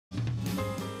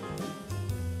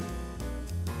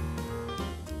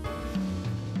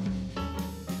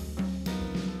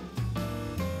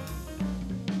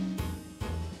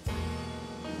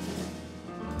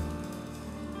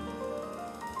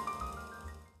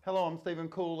Hello, I'm Stephen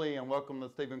Cooley, and welcome to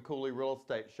the Stephen Cooley Real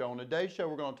Estate Show. On today's show,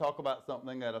 we're going to talk about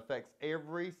something that affects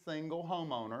every single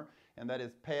homeowner, and that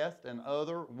is pests and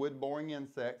other wood-boring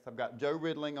insects. I've got Joe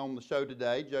Ridling on the show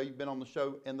today. Joe, you've been on the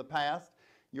show in the past.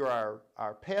 You're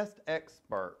our pest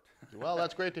expert. Well,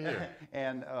 that's great to hear.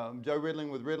 And Joe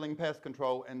Ridling with Ridling Pest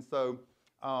Control. And so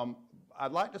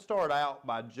I'd like to start out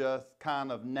by just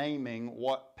kind of naming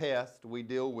what pests we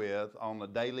deal with on a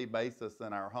daily basis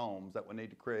in our homes that we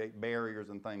need to create barriers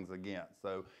and things against.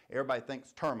 So everybody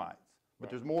thinks termites,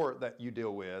 but there's more that you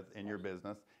deal with in your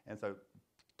business. And so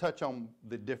touch on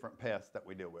the different pests that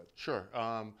we deal with. Sure.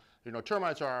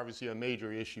 Termites are obviously a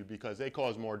major issue because they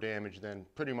cause more damage than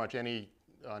pretty much any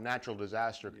natural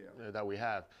disaster that we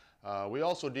have. We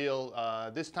also deal,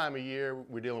 this time of year,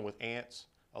 we're dealing with ants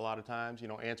a lot of times.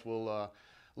 Ants will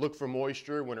look for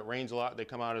moisture. When it rains a lot, they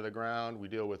come out of the ground. We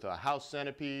deal with house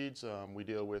centipedes. We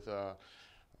deal with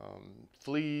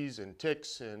fleas and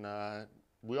ticks, and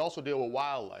we also deal with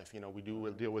wildlife. We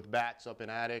deal with bats up in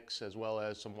attics as well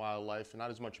as some wildlife. Not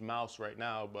as much mouse right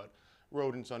now, but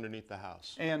rodents underneath the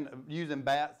house. And using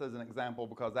bats as an example,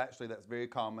 because actually that's very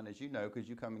common, as you know, because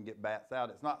you come and get bats out.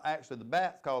 It's not actually the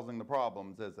bats causing the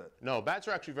problems, is it? No, bats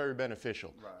are actually very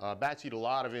beneficial. Right. Bats eat a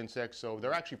lot of insects, so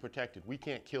they're actually protected. We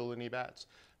can't kill any bats.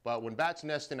 But when bats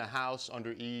nest in a house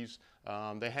under eaves,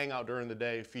 they hang out during the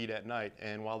day, feed at night.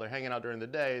 And while they're hanging out during the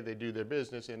day, they do their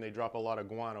business and they drop a lot of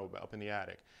guano up in the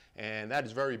attic. And that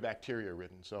is very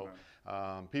bacteria-ridden. So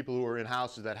people who are in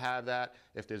houses that have that,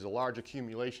 if there's a large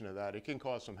accumulation of that, it can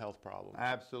cause some health problems.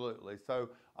 Absolutely. So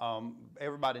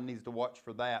everybody needs to watch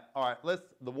for that. All right,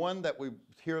 the one that we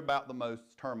hear about the most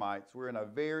is termites. We're in a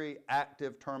very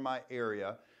active termite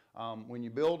area. When you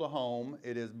build a home,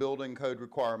 it is building code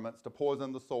requirements to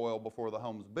poison the soil before the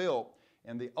home's built.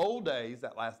 In the old days,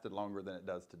 that lasted longer than it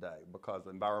does today because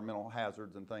environmental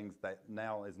hazards and things that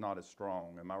now is not as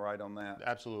strong. Am I right on that?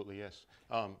 Absolutely, yes.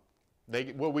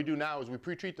 What we do now is we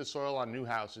pre-treat the soil on new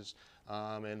houses,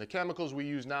 and the chemicals we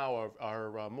use now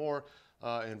are more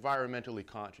environmentally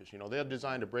conscious. They're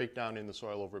designed to break down in the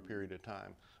soil over a period of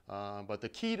time. But the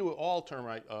key to all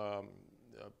termite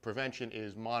prevention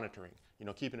is monitoring.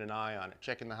 Keeping an eye on it,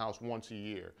 checking the house once a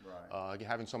year,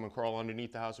 having someone crawl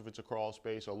underneath the house if it's a crawl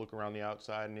space, or look around the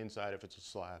outside and inside if it's a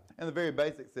slab. And the very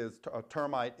basics is a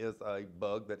termite is a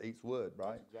bug that eats wood,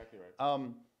 right? That's exactly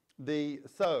right.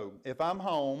 So if I'm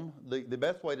home, the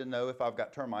best way to know if I've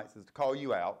got termites is to call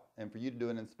you out and for you to do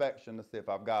an inspection to see if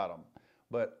I've got them.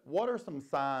 But what are some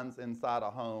signs inside a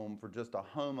home for just a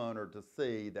homeowner to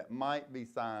see that might be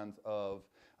signs of,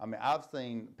 I've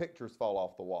seen pictures fall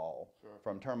off the wall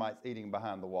from termites eating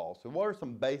behind the wall. So what are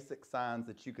some basic signs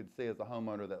that you could see as a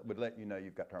homeowner that would let you know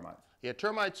you've got termites? Yeah,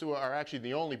 termites are actually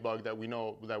the only bug that we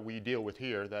know that we deal with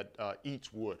here that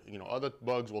eats wood. Other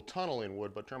bugs will tunnel in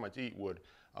wood, but termites eat wood.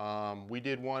 We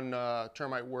did one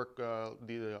termite work a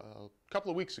couple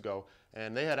of weeks ago,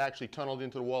 and they had actually tunneled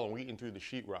into the wall and eaten through the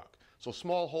sheetrock. So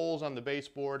small holes on the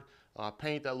baseboard,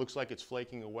 paint that looks like it's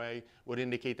flaking away would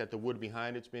indicate that the wood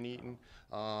behind it's been eaten.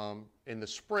 In the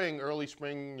spring, early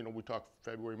spring, we talk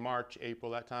February, March,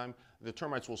 April, that time, the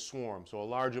termites will swarm. So a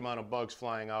large amount of bugs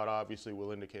flying out obviously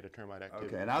will indicate a termite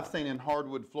activity. Okay, and I've seen in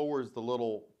hardwood floors the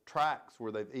little tracks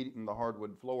where they've eaten the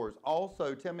hardwood floors.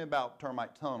 Also, tell me about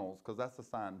termite tunnels, because that's a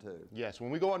sign too. Yes, when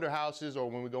we go under houses or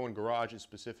when we go in garages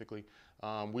specifically,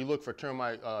 we look for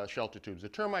termite shelter tubes. The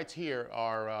termites here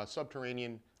are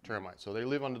subterranean termites, so they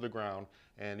live under the ground,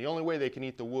 and the only way they can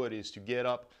eat the wood is to get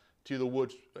up to the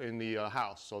wood in the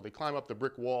house. So they climb up the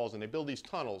brick walls and they build these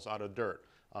tunnels out of dirt.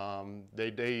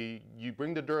 You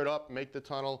bring the dirt up, make the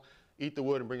tunnel, eat the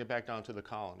wood, and bring it back down to the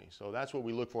colony. So that's what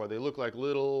we look for. They look like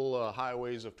little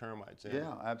highways of termites.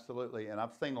 Yeah, absolutely. And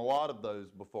I've seen a lot of those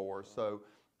before. So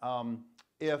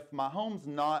if my home's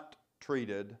not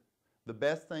treated, the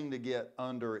best thing to get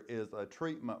under is a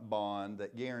treatment bond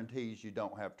that guarantees you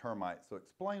don't have termites. So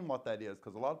explain what that is,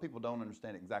 because a lot of people don't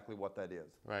understand exactly what that is.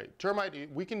 Right.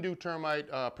 We can do termite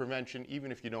prevention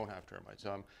even if you don't have termites.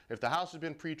 If the house has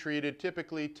been pre-treated,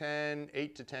 typically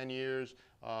 8 to 10 years,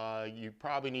 you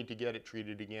probably need to get it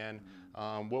treated again.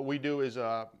 What we do is,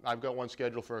 I've got one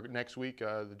scheduled for next week.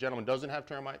 The gentleman doesn't have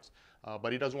termites,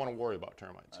 but he doesn't want to worry about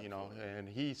termites, and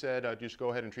he said, just go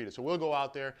ahead and treat it. So we'll go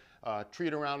out there,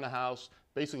 treat around the house,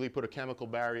 basically put a chemical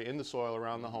barrier in the soil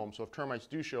around the home. So if termites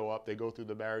do show up, they go through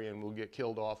the barrier and will get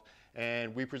killed off.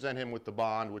 And we present him with the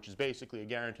bond, which is basically a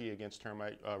guarantee against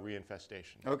termite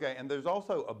reinfestation. Okay, and there's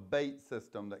also a bait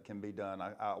system that can be done.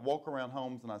 I walk around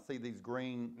homes and I see these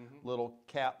green little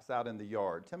caps out in the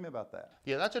yard. Tell me about that.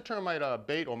 Yeah, that's a termite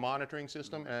bait or monitoring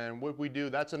system, and what we do,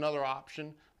 that's another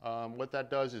option. What that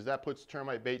does is that puts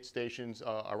termite bait stations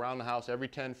around the house. Every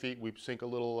 10 feet we sink a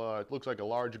little, it looks like a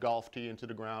large golf tee into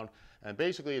the ground, and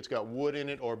basically it's got wood in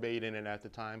it or bait in it at the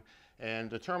time.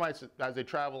 And the termites, as they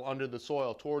travel under the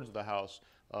soil towards the house,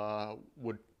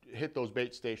 would hit those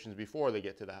bait stations before they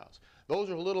get to the house. Those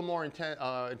are a little more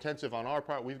intensive on our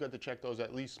part. We've got to check those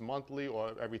at least monthly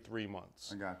or every 3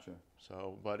 months. I gotcha.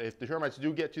 So, but if the termites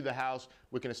do get to the house,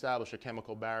 we can establish a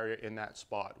chemical barrier in that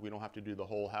spot. We don't have to do the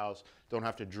whole house, don't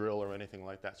have to drill or anything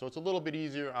like that. So it's a little bit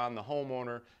easier on the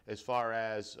homeowner as far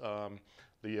as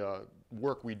the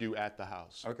work we do at the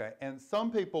house. Okay, and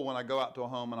some people, when I go out to a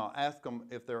home and I'll ask them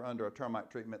if they're under a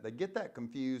termite treatment, they get that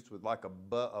confused with like a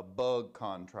bug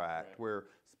contract where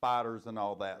spiders and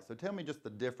all that. So tell me just the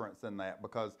difference in that,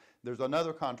 because there's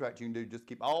another contract you can do, just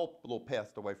keep all little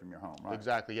pests away from your home, right?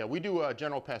 Exactly, yeah. We do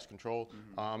general pest control,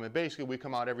 and basically we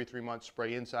come out every 3 months,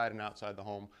 spray inside and outside the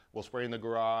home. We'll spray in the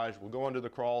garage, we'll go under the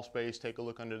crawl space, take a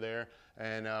look under there,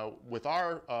 and with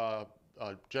our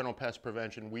general pest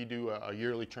prevention, we do a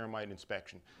yearly termite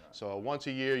inspection. Right. So once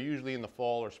a year, usually in the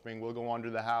fall or spring, we'll go under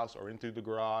the house or in through the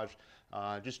garage,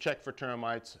 just check for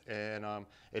termites. And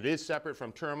it is separate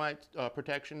from termite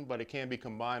protection, but it can be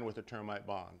combined with a termite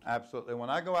bond. Absolutely.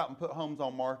 When I go out and put homes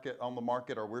on the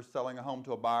market, or we're selling a home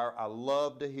to a buyer, I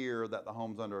love to hear that the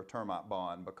home's under a termite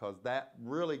bond, because that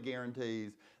really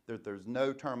guarantees that there's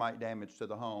no termite damage to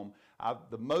the home.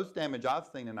 The most damage I've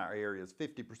seen in our area is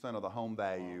 50% of the home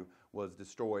value was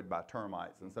destroyed by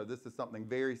termites. And so this is something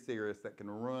very serious that can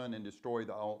ruin and destroy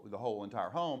the whole entire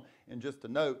home. And just to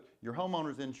note, your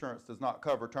homeowner's insurance does not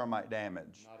cover termite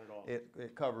damage. Not at all.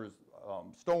 It covers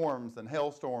storms and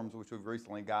hailstorms, which we've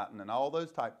recently gotten, and all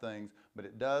those type things, but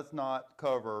it does not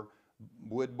cover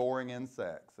wood-boring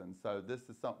insects. And so this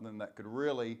is something that could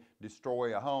really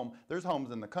destroy a home. There's homes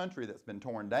in the country that's been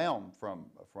torn down from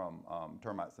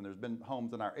termites, and there's been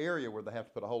homes in our area where they have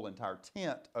to put a whole entire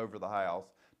tent over the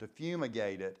house to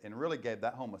fumigate it, and really gave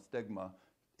that home a stigma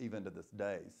even to this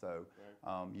day. So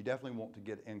you definitely want to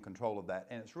get in control of that,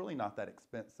 and it's really not that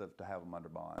expensive to have them under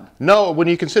bond. No, when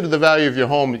you consider the value of your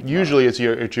home, usually it's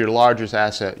your largest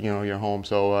asset, your home.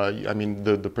 So I mean,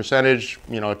 the percentage,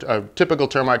 a typical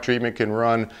termite treatment can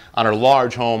run on a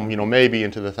large home, maybe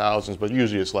into the thousands, but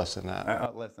usually it's less than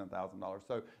that. Less than $1,000.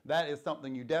 So that is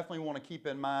something you definitely want to keep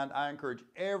in mind. I encourage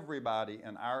everybody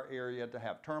in our area to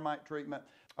have termite treatment.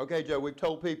 Okay, Joe, we've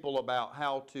told people about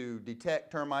how to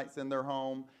detect termites in their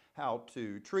home, how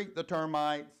to treat the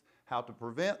termites, how to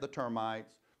prevent the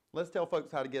termites. Let's tell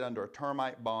folks how to get under a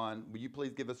termite bond. Will you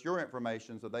please give us your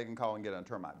information so they can call and get a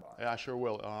termite bond? Yeah, I sure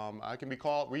will. I can be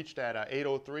reached at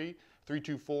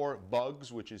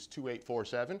 803-324-BUGS, which is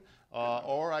 2847,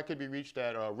 or I could be reached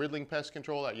at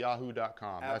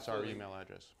ridlingpestcontrol@yahoo.com. That's our email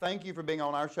address. Thank you for being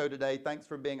on our show today. Thanks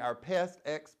for being our pest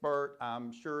expert.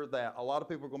 I'm sure that a lot of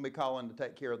people are going to be calling to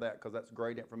take care of that, because that's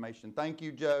great information. Thank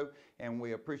you, Joe, and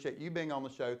we appreciate you being on the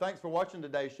show. Thanks for watching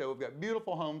today's show. We've got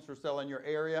beautiful homes for sale in your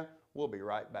area. We'll be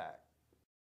right back.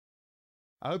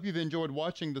 I hope you've enjoyed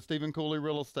watching the Stephen Cooley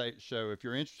Real Estate Show. If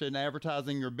you're interested in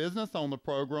advertising your business on the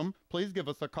program, please give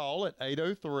us a call at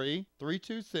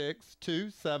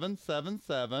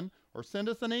 803-326-2777 or send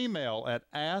us an email at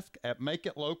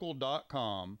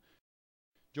ask@makeitlocal.com.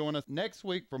 Join us next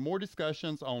week for more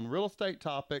discussions on real estate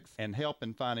topics and help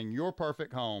in finding your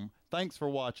perfect home. Thanks for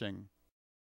watching.